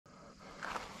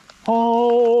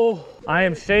Oh, I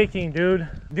am shaking, dude.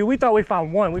 Dude, we thought we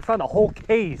found one. We found a whole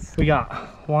case. We got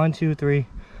 1, 2, 3,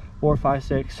 4, 5,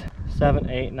 6, 7,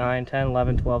 8, 9, 10,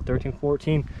 11, 12, 13,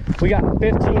 14. We got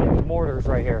 15 mortars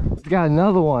right here. We got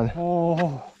another one.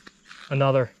 Oh,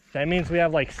 another. That means we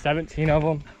have like 17 of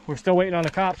them. We're still waiting on the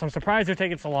cops. I'm surprised they're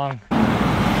taking so long.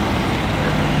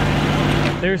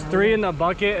 There's 3 in the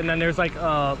bucket, and then there's like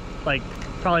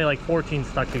probably like 14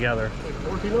 stuck together. Like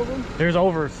 14 of them? There's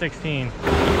over 16.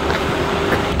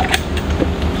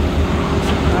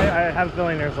 I have a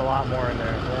feeling there's a lot more in there.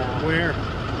 Yeah. Where?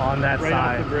 On that right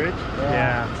side. off the bridge?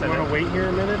 Yeah. So you want to wait here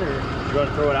a minute, or you want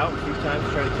to throw it out a few times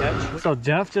to try to catch? So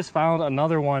Jeff just found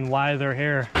another one while they're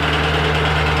here. They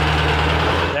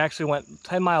actually went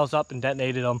 10 miles up and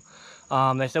detonated them.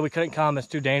 They said we couldn't come. It's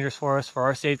too dangerous for us. For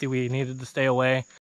our safety, we needed to stay away.